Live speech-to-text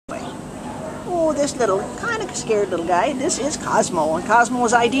Oh, this little, kind of scared little guy, this is Cosmo. And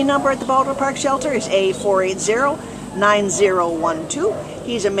Cosmo's ID number at the Baldwin Park shelter is A4809012.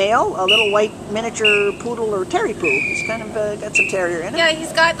 He's a male, a little white miniature poodle or terry poo. He's kind of got some terrier in it. Yeah,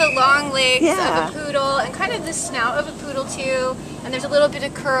 he's got the long legs of a poodle and kind of the snout of a poodle too. And there's a little bit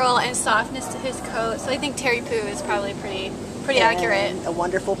of curl and softness to his coat. So I think terry poo is probably pretty accurate. A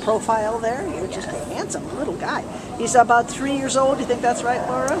wonderful profile there. You're just a handsome little guy. He's about 3 years old. You think that's right,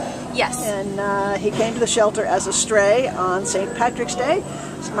 Laura? Yes. And he came to the shelter as a stray on St. Patrick's Day.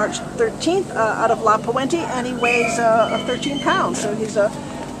 It's March 13th out of La Puente, and he weighs 13 pounds. So he's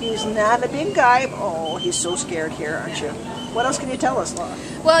not a big guy. Oh, he's so scared here, aren't you? What else can you tell us, Laura?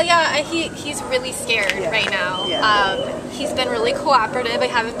 Well, yeah, he's really scared right now. He's been really cooperative. I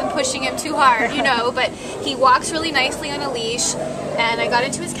haven't been pushing him too hard, you know, but he walks really nicely on a leash. And I got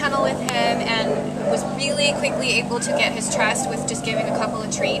into his kennel with him and was really quickly able to get his trust with just giving a couple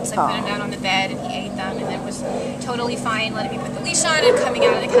of treats. I put him down on the bed and he ate them, and then was totally fine letting me put the leash on and coming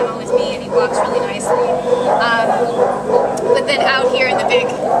out of the kennel with me, and he walks really nicely. But then out here in the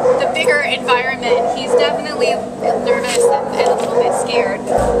bigger environment, he's definitely nervous and a little bit scared.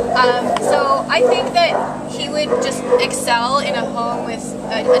 So I think that he would just excel in a home with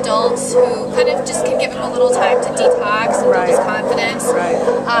adults who kind of just can give him a little time to detox and build his confidence.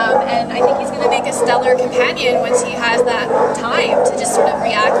 And I think he's going to make a stellar companion once he has that time to just sort of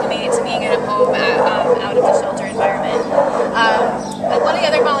reacclimate to being in a home out of the shelter environment. One of the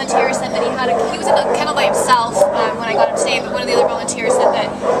other volunteers said that he was in a kennel by himself when I got him today, but one of the other volunteers said that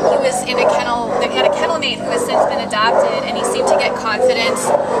he was in a kennel, that he had a kennel mate who has since been adopted, and he seemed to get confidence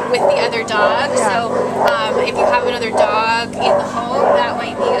with the other dog. So if you have another dog in the home, that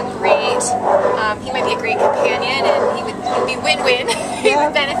might be a great, he might be a great companion, and he would be win-win. He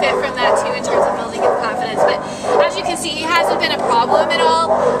would benefit from that too in terms of building his confidence. But as you can see, he hasn't been a problem at all,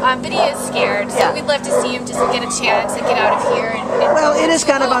 but he is scared. So we'd love to see him just get a chance and get out of here. Well, it is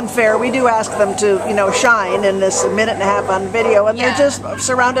kind of unfair. We do ask them to, you know, shine in this minute and a half on video, and they're just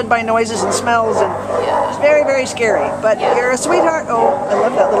surrounded by noises and smells, and it's very, very scary. But you're a sweetheart. Oh, I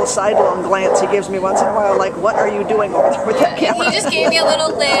love that little sidelong glance he gives me once in a while, like, what are you doing over there with that camera? He just gave me a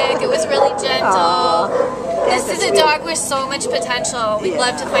little lick. It was really gentle. This is a dog with so much potential. We'd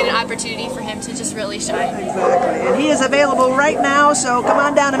love to find an opportunity for him to just really shine. Exactly. And he is available right now, so come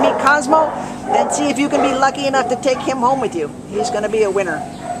on down and meet Cosmo and see if you can be lucky enough to take him home with you. He's going to be a winner.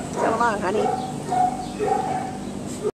 Come along, honey.